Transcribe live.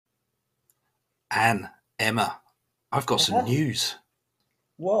Anne, Emma, I've got some news.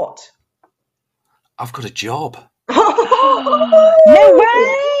 What? I've got a job. No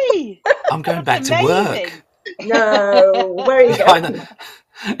way! I'm going back to work. No, where are you going?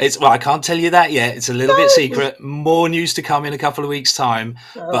 I can't tell you that yet. It's a little bit secret. More news to come in a couple of weeks' time.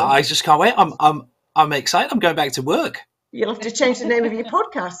 But I just can't wait. I'm excited. I'm going back to work. You'll have to change the name of your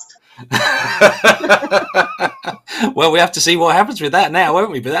podcast. Well, we have to see what happens with that now,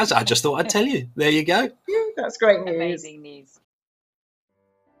 won't we? But I just thought I'd tell you. There you go. Yeah, that's great news. Amazing news.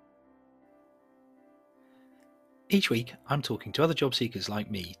 Each week, I'm talking to other job seekers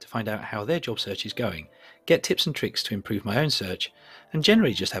like me to find out how their job search is going, get tips and tricks to improve my own search, and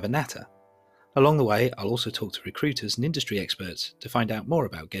generally just have a natter. Along the way, I'll also talk to recruiters and industry experts to find out more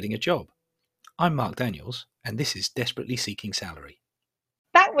about getting a job. I'm Mark Daniels, and this is Desperately Seeking Salary.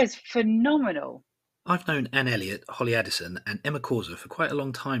 That was phenomenal. I've known Anne Elliott, Holly Addison, and Emma Causer for quite a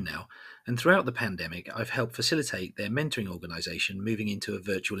long time now, and throughout the pandemic, I've helped facilitate their mentoring organisation moving into a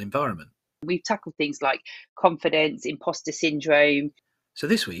virtual environment. We've tackled things like confidence, imposter syndrome. So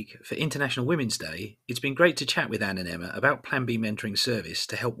this week, for International Women's Day, it's been great to chat with Anne and Emma about Plan B Mentoring Service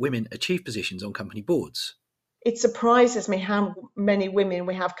to help women achieve positions on company boards. It surprises me how many women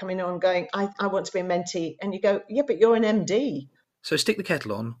we have coming on going, I want to be a mentee. And you go, yeah, but you're an MD. So stick the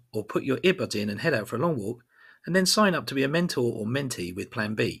kettle on or put your earbuds in and head out for a long walk, and then sign up to be a mentor or mentee with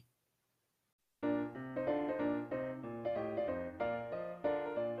Plan B.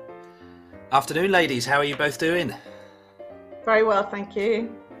 Afternoon, ladies. How are you both doing? Very well, thank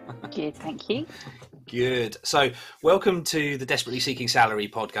you. Good, thank you. Good. So, welcome to the Desperately Seeking Salary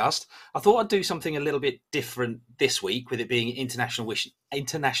podcast. I thought I'd do something a little bit different this week, with it being International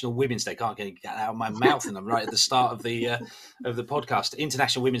Women's Day. Can't get that out of my mouth, and I'm right at the start of the podcast.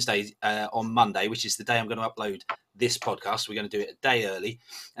 International Women's Day on Monday, which is the day I'm going to upload this podcast. We're going to do it a day early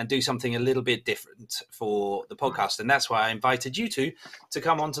and do something a little bit different for the podcast, and that's why I invited you two to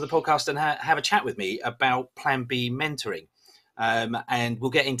come onto the podcast and have a chat with me about Plan B mentoring. And we'll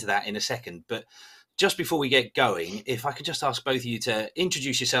get into that in a second, but just before we get going, if I could just ask both of you to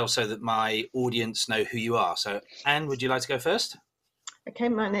introduce yourselves so that my audience know who you are. So, Anne, would you like to go first? Okay,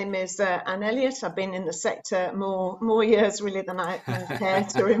 my name is Anne Elliott. I've been in the sector more years really than I care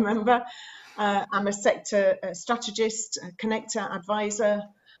to remember. I'm a sector strategist, connector, advisor.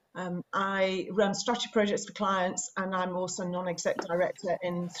 I run strategy projects for clients, and I'm also non-exec director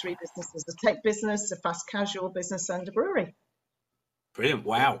in 3 businesses: a tech business, a fast casual business, and a brewery. Brilliant!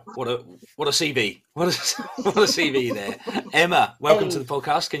 Wow, what a CV! What a CV there. Emma, welcome to the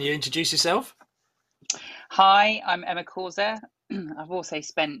podcast. Can you introduce yourself? Hi, I'm Emma Causer. I've also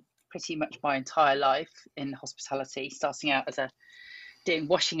spent pretty much my entire life in hospitality, starting out as doing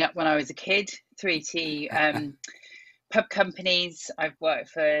washing up when I was a kid, through to pub companies. I've worked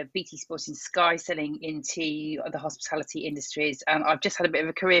for BT Sport and Sky, selling into the hospitality industries, and I've just had a bit of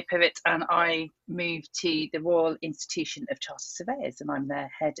a career pivot, and I moved to the Royal Institution of Chartered Surveyors, and I'm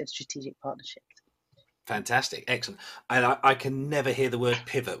their head of strategic partnerships. Fantastic, excellent. And I can never hear the word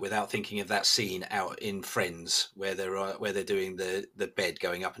pivot without thinking of that scene out in Friends where they're doing the bed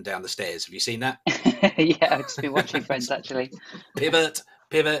going up and down the stairs. Have you seen that? Yeah, I've just been watching Friends actually. Pivot.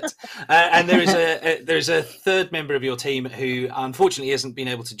 And there is a third member of your team who unfortunately hasn't been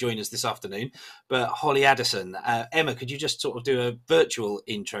able to join us this afternoon, but Holly Addison. Emma, could you just sort of do a virtual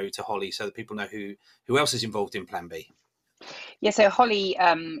intro to Holly so that people know who else is involved in Plan B? Yeah, so Holly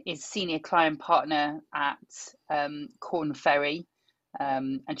is senior client partner at Corn Ferry,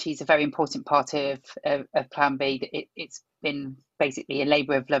 and she's a very important part of Plan B. It's been basically a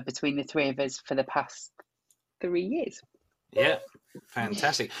labour of love between the 3 of us for the past 3 years. Yeah,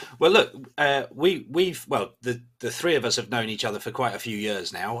 fantastic. Well, look, the 3 of us have known each other for quite a few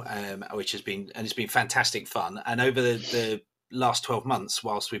years now, which has been fantastic fun. And over the last 12 months,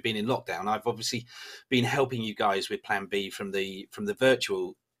 whilst we've been in lockdown, I've obviously been helping you guys with Plan B from the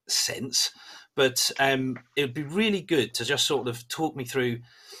virtual sense. But it would be really good to just sort of talk me through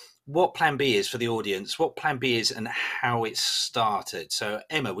what Plan B is for the audience, what Plan B is, and how it started. So,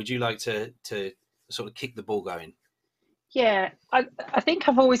 Emma, would you like to sort of kick the ball going? Yeah, I think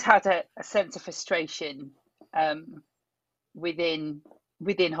I've always had a sense of frustration within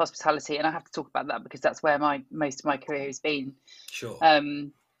hospitality, and I have to talk about that because that's where most of my career has been. Sure.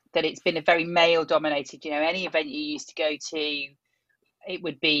 That it's been a very male dominated. Any event you used to go to, it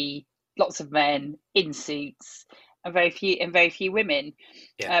would be lots of men in suits and very few women.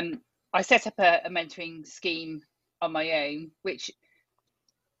 Yeah. I set up a mentoring scheme on my own, which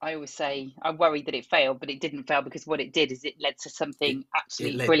I always say I worried that it failed, but it didn't fail because what it did is it led to something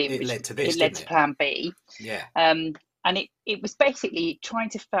absolutely brilliant. It led to this. It led to Plan B. Yeah. And it was basically trying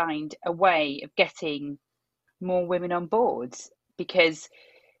to find a way of getting more women on boards, because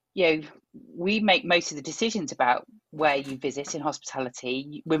we make most of the decisions about where you visit in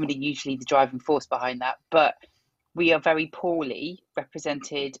hospitality. Women are usually the driving force behind that, but we are very poorly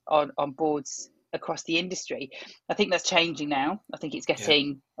represented on boards across the industry. I think that's changing now. I think it's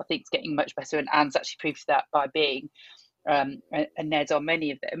getting much better, and Anne's actually proved that by being a Ned on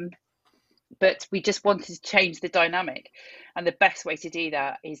many of them. But we just wanted to change the dynamic, and the best way to do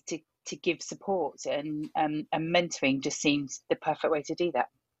that is to give support, and mentoring just seems the perfect way to do that.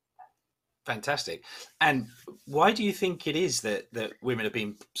 Fantastic. And why do you think it is that women have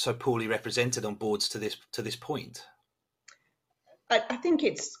been so poorly represented on boards to this point? I think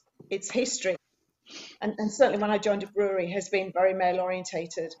it's history, and certainly when I joined a brewery has been very male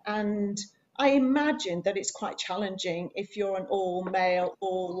orientated, and I imagine that it's quite challenging if you're an all male,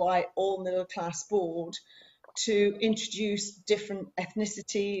 all white, all middle class board to introduce different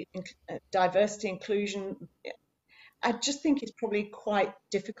ethnicity, diversity, inclusion. I just think it's probably quite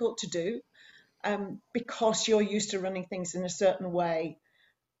difficult to do, because you're used to running things in a certain way,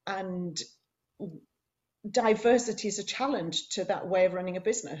 and diversity is a challenge to that way of running a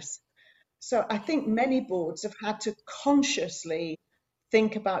business. So I think many boards have had to consciously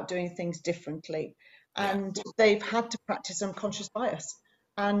think about doing things differently, and they've had to practice unconscious bias,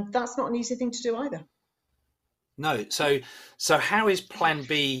 and that's not an easy thing to do either. No. So how is Plan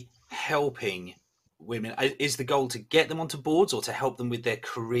B helping women? Is the goal to get them onto boards or to help them with their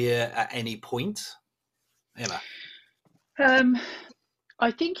career at any point? Emma?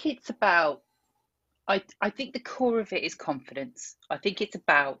 I think it's about, I think the core of it is confidence. I think it's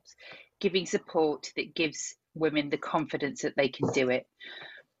about giving support that gives women the confidence that they can do it.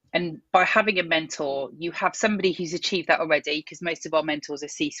 And by having a mentor, you have somebody who's achieved that already, because most of our mentors are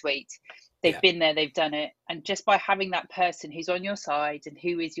C-suite. They've been there, they've done it. And just by having that person who's on your side and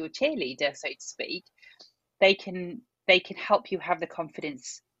who is your cheerleader, so to speak, they can help you have the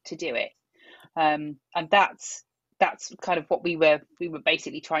confidence to do it. And that's kind of what we were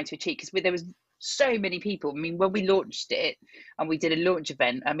basically trying to achieve, because there was so many people. I mean, when we launched it and we did a launch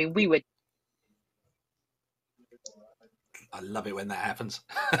event, I mean, we were... I love it when that happens.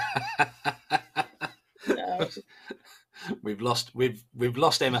 No. We've lost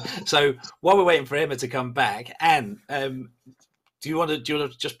Emma. So while we're waiting for Emma to come back, Anne, do you want to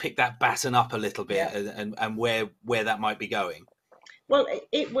just pick that baton up a little bit, and where that might be going? Well,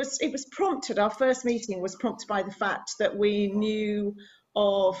 it was prompted. Our first meeting was prompted by the fact that we knew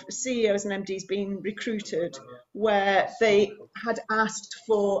of CEOs and MDs being recruited where they had asked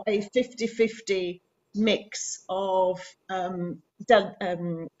for a 50-50 mix of candidates.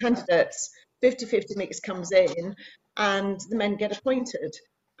 50-50 mix comes in and the men get appointed.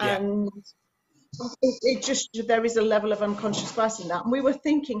 And it just, there is a level of unconscious bias in that. And we were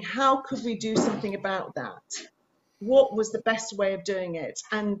thinking, how could we do something about that? What was the best way of doing it?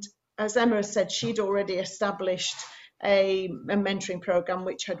 And as Emma said, she'd already established a mentoring program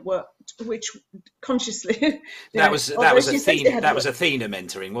which had worked, which consciously that was Athena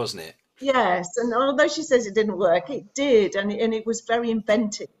mentoring, wasn't it? Yes, and although she says it didn't work, it did, and it was very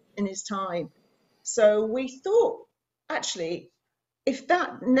inventive in its time. So we thought, actually, if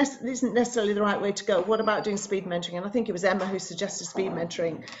that isn't necessarily the right way to go, what about doing speed mentoring? And I think it was Emma who suggested speed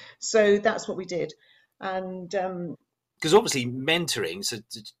mentoring. So that's what we did. And because obviously mentoring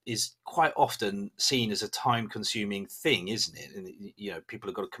is quite often seen as a time-consuming thing, isn't it? And people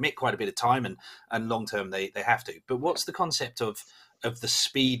have got to commit quite a bit of time, and long term they have to. But what's the concept of the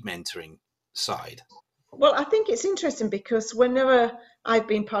speed mentoring side? Well, I think it's interesting because whenever I've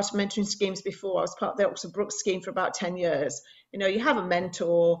been part of mentoring schemes before, I was part of the Oxford Brookes scheme for about 10 years. You have a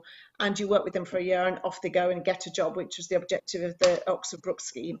mentor and you work with them for a year and off they go and get a job, which was the objective of the Oxford Brookes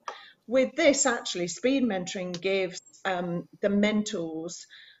scheme. With this, actually, speed mentoring gives the mentors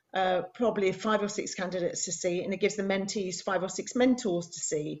probably 5 or 6 candidates to see, and it gives the mentees 5 or 6 mentors to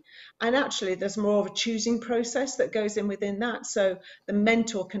see. And actually, there's more of a choosing process that goes in within that. So the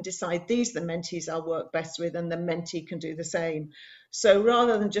mentor can decide these are the mentees I'll work best with, and the mentee can do the same. So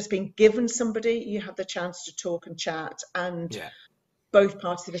rather than just being given somebody, you have the chance to talk and chat, and both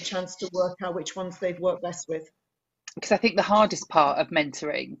parties have a chance to work out which ones they've worked best with. Because I think the hardest part of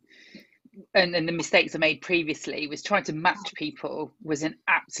mentoring, and the mistakes I made previously, was trying to match people was an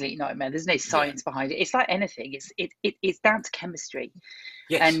absolute nightmare. There's no science behind it. It's like anything. It's down to chemistry.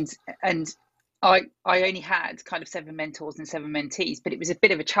 Yes. And I only had kind of 7 mentors and 7 mentees, but it was a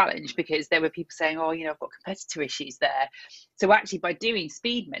bit of a challenge because there were people saying, oh, I've got competitor issues there. So actually by doing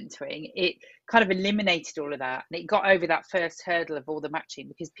speed mentoring, it kind of eliminated all of that, and it got over that first hurdle of all the matching,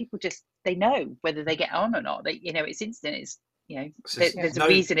 because people just, they know whether they get on or not. They, it's instant. It's, there's a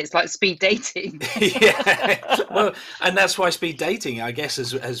reason it's like speed dating. Yeah, well, and that's why speed dating, I guess,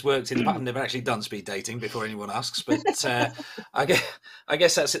 has worked in the past. I've never actually done speed dating before anyone asks, but I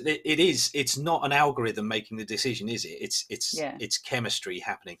guess that's it. It's not an algorithm making the decision, is it? It's chemistry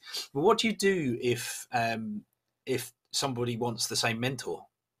happening. But what do you do if somebody wants the same mentor?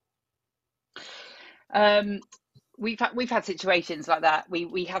 We've had situations like that.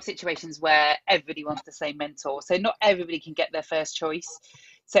 We have situations where everybody wants the same mentor, so not everybody can get their first choice.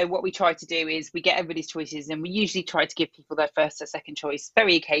 So what we try to do is we get everybody's choices, and we usually try to give people their first or second choice.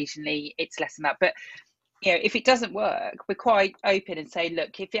 Very occasionally it's less than that, but if it doesn't work, we're quite open and say,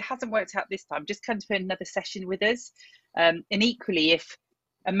 look, if it hasn't worked out this time, just come to another session with us. And equally, if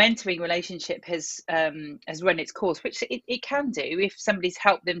a mentoring relationship has run its course, which it can do, if somebody's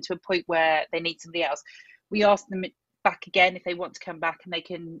helped them to a point where they need somebody else, we ask them back again if they want to come back, and they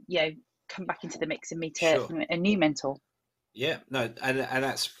can come back into the mix and meet a new mentor. Yeah, no, and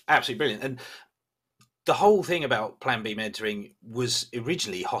that's absolutely brilliant. And the whole thing about Plan B mentoring was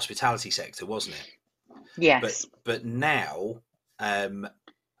originally hospitality sector, wasn't it? Yes. But now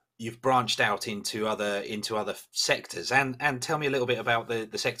you've branched out into other sectors, and tell me a little bit about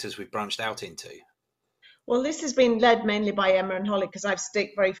the sectors we've branched out into. Well, this has been led mainly by Emma and Holly, because I've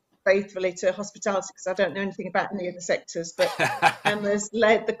stick very faithfully to hospitality because I don't know anything about any of the sectors, but Emma's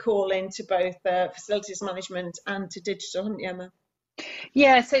led the call into both facilities management and to digital, haven't you, Emma?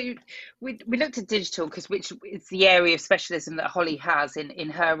 Yeah, so we looked at digital which is the area of specialism that Holly has in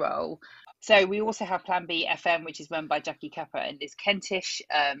her role. So we also have Plan B FM, which is run by Jackie Capper and is Kentish,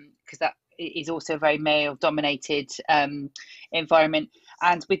 because that is also a very male-dominated environment.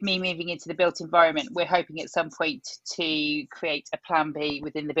 And with me moving into the built environment, we're hoping at some point to create a Plan B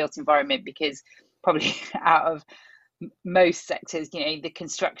within the built environment, because probably out of most sectors, the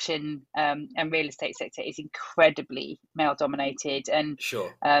construction and real estate sector is incredibly male dominated, and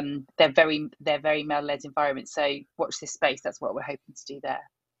sure, they're very male led environments. So watch this space. That's what we're hoping to do there.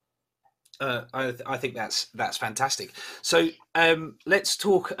 I think that's fantastic. So let's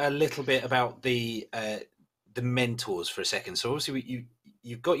talk a little bit about the mentors for a second. So obviously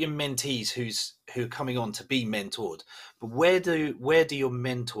you've got your mentees who are coming on to be mentored, but where do your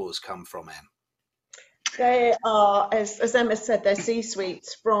mentors come from, Anne? They are, as Emma said, they're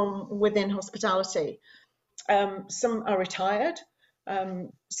C-suites from within hospitality. Some are retired,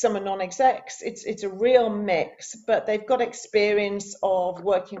 some are non-execs. It's a real mix, but they've got experience of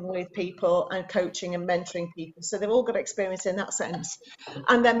working with people and coaching and mentoring people. So they've all got experience in that sense,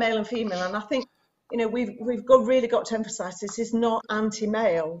 and they're male and female. And I think we've really got to emphasize this is not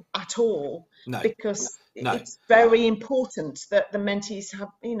anti-male at all. No. Because it's very important that the mentees have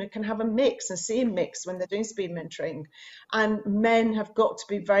can have a mix and see a mix when they're doing speed mentoring, and men have got to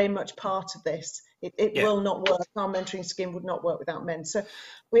be very much part of this. It will not work. Our mentoring scheme would not work without men. So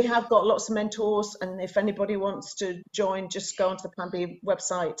we have got lots of mentors, and if anybody wants to join, just go onto the Plan B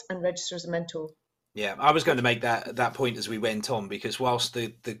website and register as a mentor. Yeah, I was going to make that point as we went on, because whilst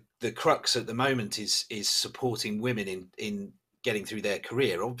the crux at the moment is supporting women in getting through their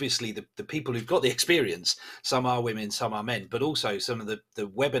career, obviously the people who've got the experience, some are women, some are men, but also some of the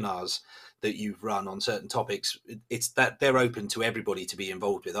webinars that you've run on certain topics, it's that they're open to everybody to be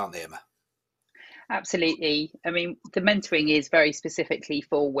involved with, aren't they, Emma? Absolutely. I mean, the mentoring is very specifically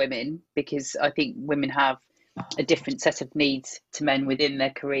for women, because I think women have a different set of needs to men within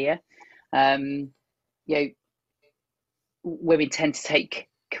their career. Women tend to take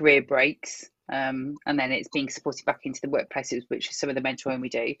career breaks, and then it's being supported back into the workplaces, which is some of the mentoring we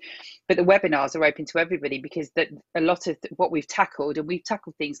do. But the webinars are open to everybody, because a lot of what we've tackled, and we've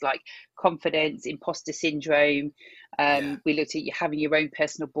tackled things like confidence, imposter syndrome. We looked at having your own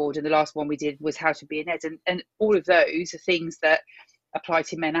personal board, and the last one we did was how to be an ed, and all of those are things that apply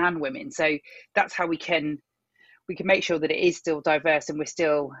to men and women. So that's how we can make sure that it is still diverse, and we're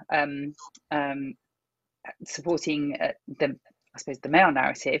still supporting the male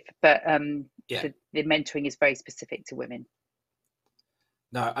narrative, but the mentoring is very specific to women.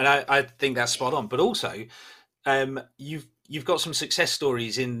 No, and I think that's spot on. But also, you've got some success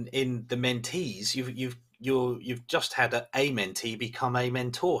stories in the mentees. You've just had a mentee become a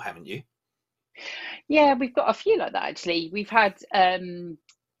mentor, haven't you? Yeah, we've got a few like that actually. We've had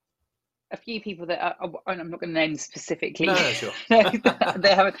a few people that I'm not going to name specifically. No, sure.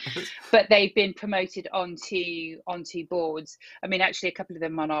 They haven't, but they've been promoted onto boards. I mean, actually, a couple of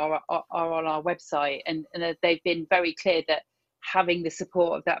them are on our website, and they've been very clear that having the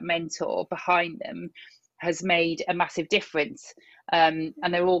support of that mentor behind them has made a massive difference. And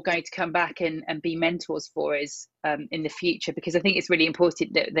they're all going to come back and be mentors for us in the future, because I think it's really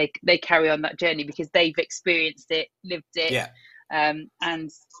important that they carry on that journey, because they've experienced it, lived it. Yeah.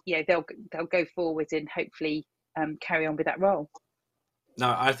 And they'll go forward and hopefully carry on with that role.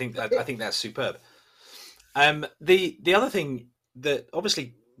 No, I think that's superb. The other thing that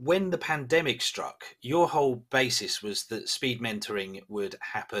obviously, when the pandemic struck, your whole basis was that speed mentoring would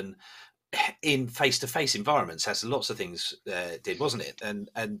happen in face-to-face environments, as lots of things did, wasn't it?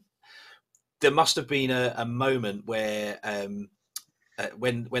 And there must have been a moment where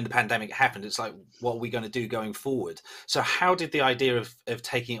when the pandemic happened, it's like, what are we going to do going forward? So how did the idea of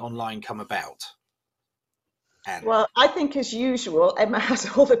taking it online come about, Anne? Well, I think, as usual, Emma has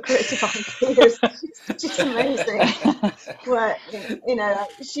all the creative ideas. She's amazing. Well,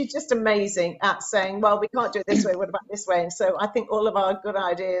 she's just amazing at saying, well, we can't do it this way, what about this way? And so I think all of our good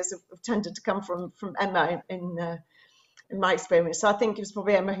ideas have tended to come from Emma in my experience. So I think it was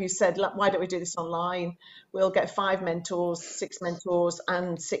probably Emma who said, why don't we do this online? We'll get 5 mentors, 6 mentors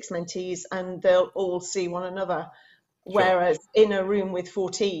and 6 mentees, and they'll all see one another. Sure. Whereas in a room with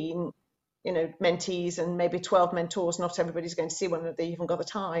 14, mentees and maybe 12 mentors, not everybody's going to see one another. They even got the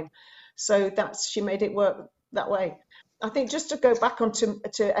time. So she made it work that way. I think, just to go back onto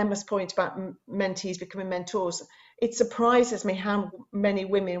Emma's point about mentees becoming mentors, it surprises me how many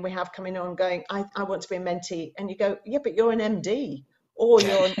women we have coming on going, I want to be a mentee. And you go, yeah, but you're an MD or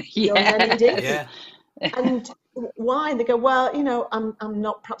you're an NED. Yeah. And why? And they go, well, I'm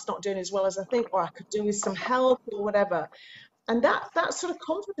perhaps not doing as well as I think, or I could do with some help or whatever. And that sort of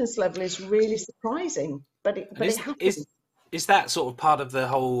confidence level is really surprising. But it happens. Is that sort of part of the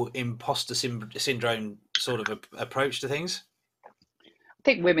whole imposter syndrome sort of approach to things? I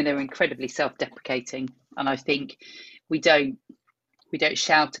think women are incredibly self-deprecating, and I think we don't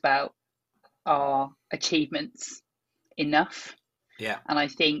shout about our achievements enough. Yeah. And I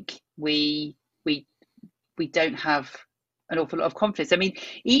think we don't have an awful lot of confidence. I mean,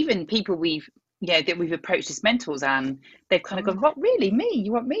 even people that we've approached as mentors, and they've kind of gone, what, really, me?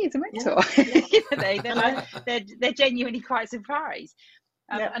 You want me as a mentor? Yeah. they're genuinely quite surprised.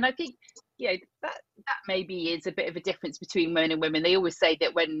 And I think that maybe is a bit of a difference between men and women. They always say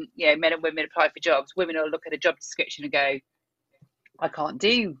that when men and women apply for jobs, women will look at a job description and go, I can't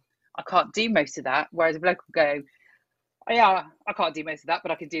do most of that, whereas a bloke will go, oh, yeah, I can't do most of that,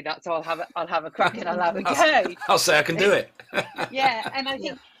 but I can do that, so I'll have a crack and I'll have a go. I'll say I can do it. Yeah, and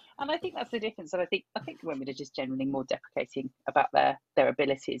I think that's the difference. And I think women are just generally more deprecating about their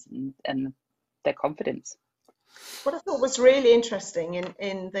abilities and their confidence. What I thought was really interesting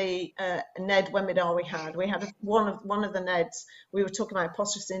in the NED webinar we had one of the NEDs, we were talking about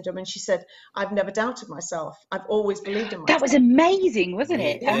imposter syndrome, and she said, I've never doubted myself. I've always believed in myself. That was amazing, wasn't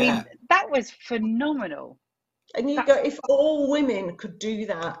it? Yeah. I mean, that was phenomenal. And you go, if all women could do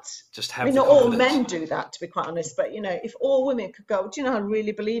that, not all men do that, to be quite honest, but if all women could go, do I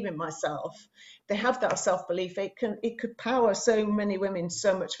really believe in myself? They have that self-belief. It could power so many women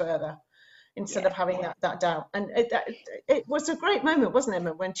so much further, instead of having that doubt. And it was a great moment, wasn't it,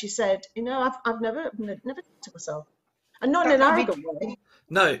 Emma, when she said, I've never to myself, and not in an arrogant way.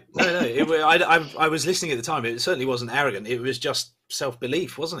 No. I was listening at the time. It certainly wasn't arrogant. It was just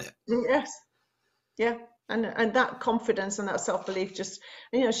self-belief, wasn't it? Yes. Yeah. And that confidence and that self-belief, just,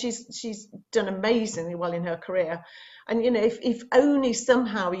 she's done amazingly well in her career. And, if only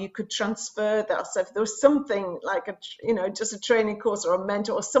somehow you could transfer that. So if there was something like just a training course or a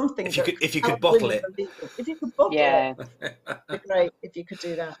mentor or something. If you could bottle it. If you could bottle it, it'd be great if you could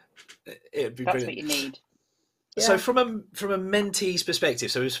do that. It'd be That's brilliant. What you need. Yeah. So from a mentee's perspective,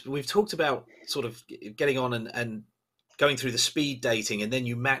 so we've talked about sort of getting on and going through the speed dating, and then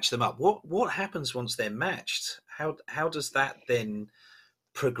you match them up. What happens once they're matched? How does that then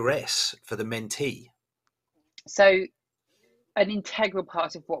progress for the mentee? So an integral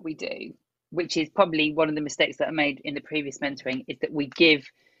part of what we do, which is probably one of the mistakes that I made in the previous mentoring, is that we give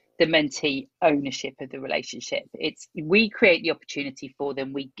the mentee ownership of the relationship. We create the opportunity for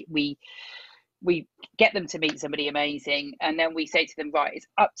them. We get them to meet somebody amazing, and then we say to them, right, it's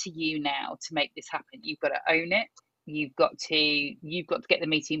up to you now to make this happen. You've got to own it. You've got to get the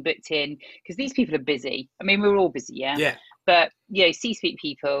meeting booked in, because these people are busy. I mean, we're all busy, yeah. Yeah. But C-suite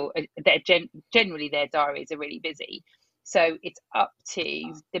people, generally their diaries are really busy, So it's up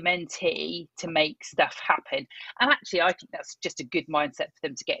to the mentee to make stuff happen. And actually, I think that's just a good mindset for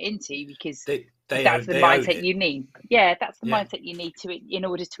them to get into, because that's the mindset you need. Yeah, that's the mindset you need in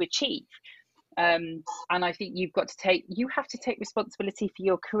order to achieve. And I think you have to take responsibility for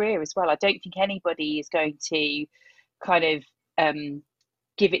your career as well. I don't think anybody is going to kind of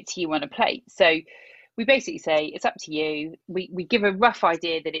give it to you on a plate. So we basically say it's up to you. We give a rough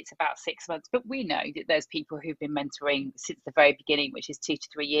idea that it's about 6 months, but we know that there's people who've been mentoring since the very beginning, which is 2 to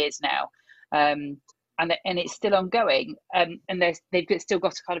 3 years now, and it's still ongoing, and they've still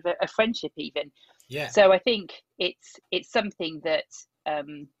got a kind of a friendship even. Yeah. So I think it's something that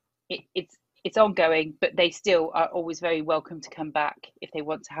it's ongoing, but they still are always very welcome to come back if they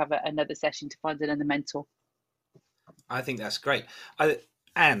want to have another session to find another mentor. I think that's great.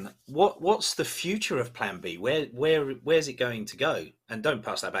 Anne, what's the future of Plan B? Where's it going to go? And don't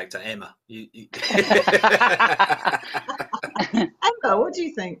pass that back to Emma. Emma, what do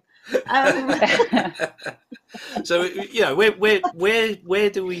you think? So where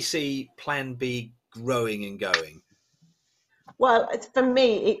do we see Plan B growing and going? Well, for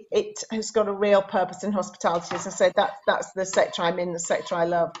me, it has got a real purpose in hospitality. As I said, that's the sector I'm in, the sector I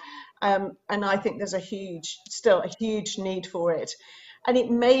love, and I think there's still a huge need for it. And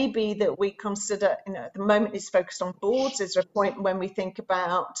it may be that we consider, at the moment it's focused on boards. Is there a point when we think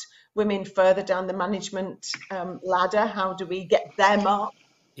about women further down the management ladder? How do we get them up,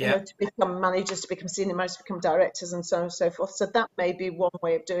 to become managers, to become senior managers, to become directors, and so on and so forth? So that may be one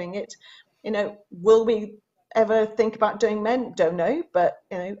way of doing it. Will we ever think about doing men? Don't know, but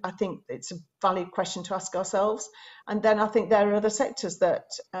I think it's a valid question to ask ourselves. And then I think there are other sectors that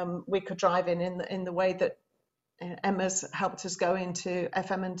we could drive in the way that Emma's helped us go into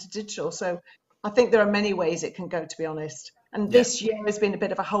FM and to digital. So I think there are many ways it can go, to be honest. And this year has been a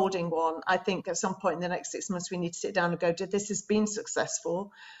bit of a holding one. I think at some point in the next 6 months, we need to sit down and go, this has been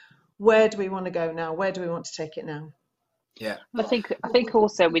successful. Where do we want to go now? Where do we want to take it now? Yeah. I think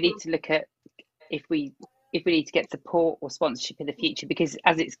also we need to look at if we need to get support or sponsorship in the future, because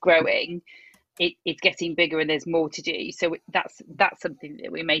as it's growing, it's getting bigger and there's more to do. So that's something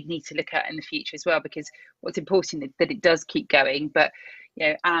that we may need to look at in the future as well, because what's important is that it does keep going. But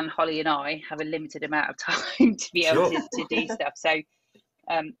Anne, Holly and I have a limited amount of time to be able to do stuff. So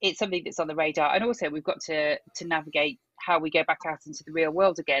it's something that's on the radar. And also we've got to navigate how we go back out into the real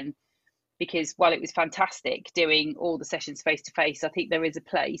world again, because while it was fantastic doing all the sessions face to face, I think there is a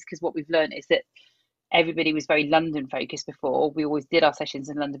place, because what we've learned is that everybody was very London focused before. We always did our sessions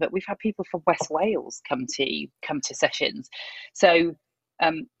in London, but we've had people from West Wales come to sessions. So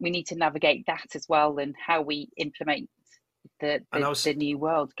we need to navigate that as well, and how we implement the new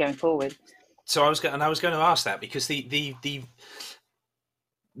world going forward. So I was going to ask that, because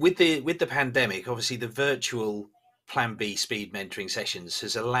with the pandemic, obviously the virtual Plan B speed mentoring sessions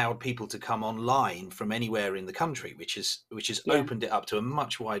has allowed people to come online from anywhere in the country, which has opened it up to a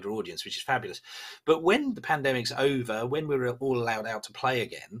much wider audience, which is fabulous. But when the pandemic's over, when we're all allowed out to play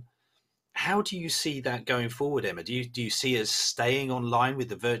again, how do you see that going forward, Emma? Do you see us staying online with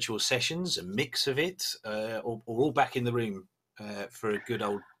the virtual sessions, a mix of it, or all back in the room for a good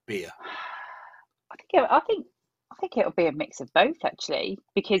old beer? I think it'll be a mix of both, actually,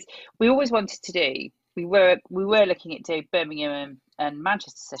 because we always wanted to do. We were looking at doing Birmingham and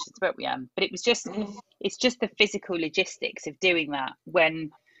Manchester sessions, weren't we, Anne? But it's just the physical logistics of doing that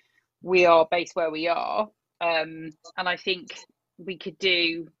when we are based where we are. And I think we could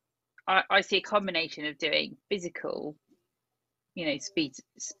do. I see a combination of doing physical, speed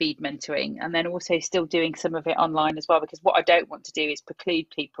mentoring, and then also still doing some of it online as well. Because what I don't want to do is preclude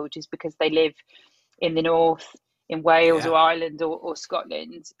people just because they live in the north, in Wales or Ireland or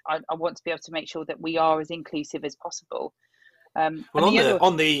Scotland. I want to be able to make sure that we are as inclusive as possible. Well,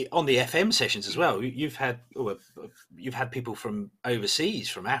 on the FM sessions as well, you've had people from overseas,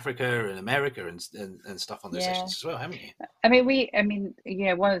 from Africa and America and stuff on the sessions as well, haven't you?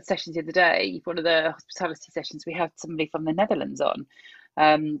 One of the sessions the other day, one of the hospitality sessions, we had somebody from the Netherlands on.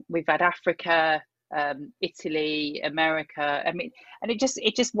 We've had Africa, Italy, America. And it just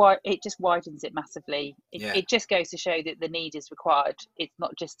widens it massively. It just goes to show that the need is required.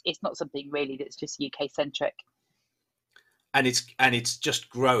 It's not something really that's just UK centric. And it's just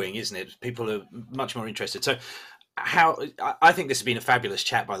growing, isn't it? People are much more interested. So I think this has been a fabulous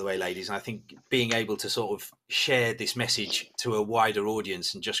chat, by the way, ladies. And I think being able to sort of share this message to a wider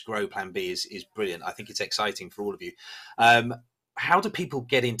audience and just grow Plan B is brilliant. I think it's exciting for all of you. How do people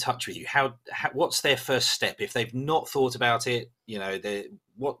get in touch with you? What's their first step if they've not thought about it?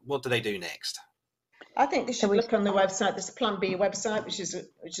 What do they do next? I think they should look on the website. There's a Plan B website, which is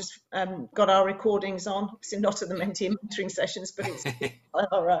got our recordings on. Obviously not at the mentee and mentoring sessions, but it's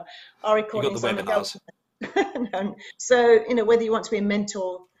our recordings you got the webinars. No. So, whether you want to be a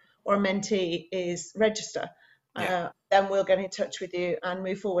mentor or a mentee is register. Then we'll get in touch with you and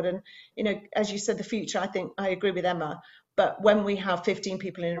move forward. And, as you said, the future, I think I agree with Emma, but when we have 15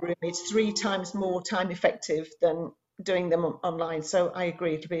 people in a room, it's 3 times more time effective than doing them online. So I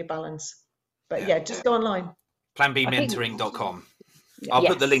agree, it'll be a balance. But just go online. planbmentoring.com. I'll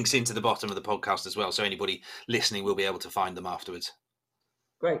put the links into the bottom of the podcast as well, so anybody listening will be able to find them afterwards.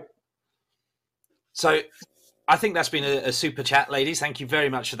 Great. So I think that's been a super chat, ladies. Thank you very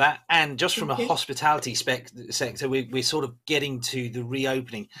much for that. And just from a hospitality sector, we're sort of getting to the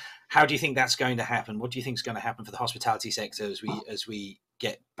reopening. How do you think that's going to happen? What do you think is going to happen for the hospitality sector as we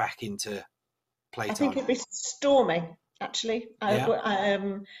get back into playtime? I think it'd be storming. Actually,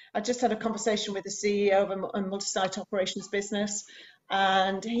 I just had a conversation with the CEO of a multi-site operations business,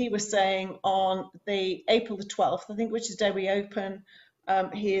 and he was saying on the April the 12th, I think, which is the day we open,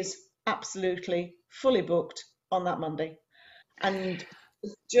 he is absolutely fully booked on that Monday, and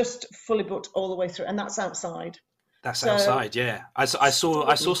just fully booked all the way through, and that's outside. That's outside, yeah. I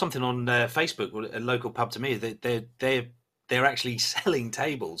saw something on Facebook, a local pub to me, that they're actually selling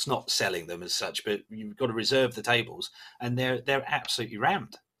tables, not selling them as such, but you've got to reserve the tables, and they're absolutely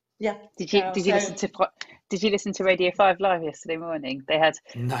rammed. Yeah. Did you listen to Radio 5 Live yesterday morning? They had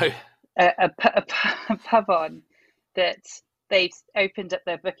a pub on that they've opened up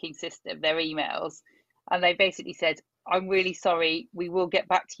their booking system, their emails, and they basically said, "I'm really sorry, we will get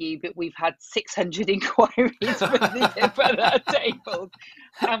back to you, but we've had 600 inquiries for our tables,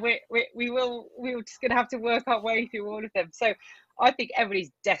 and we're just going to have to work our way through all of them." So I think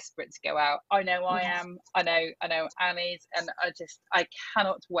everybody's desperate to go out. I know I am. I know Anne is, and I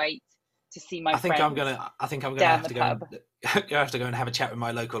cannot wait to see my friends. I think I'm gonna have to go and have a chat with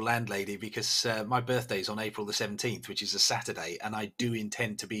my local landlady, because my birthday's on April the 17th, which is a Saturday, and I do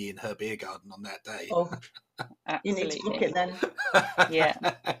intend to be in her beer garden on that day. Oh, you need to book it then. Yeah.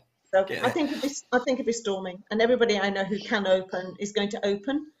 So I think it'd be storming, and everybody I know who can open is going to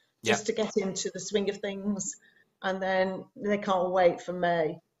open just to get into the swing of things, and then they can't wait for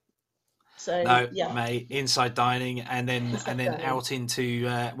May. So May, inside dining, and then out into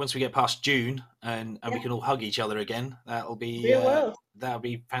once we get past June, and we can all hug each other again. That'll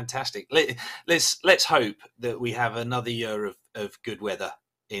be fantastic. Let's hope that we have another year of good weather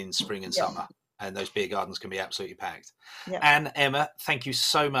in spring and summer, and those beer gardens can be absolutely packed. And Emma, thank you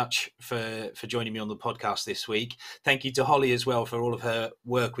so much for joining me on the podcast this week. Thank you to Holly as well for all of her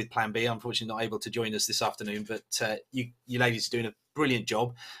work with Plan B. Unfortunately not able to join us this afternoon, but you ladies are doing a brilliant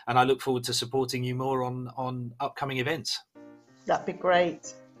job, and I look forward to supporting you more on upcoming events. That'd be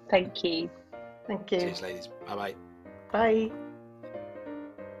great. Thank you. Thank you. Cheers, ladies. Bye-bye. Bye.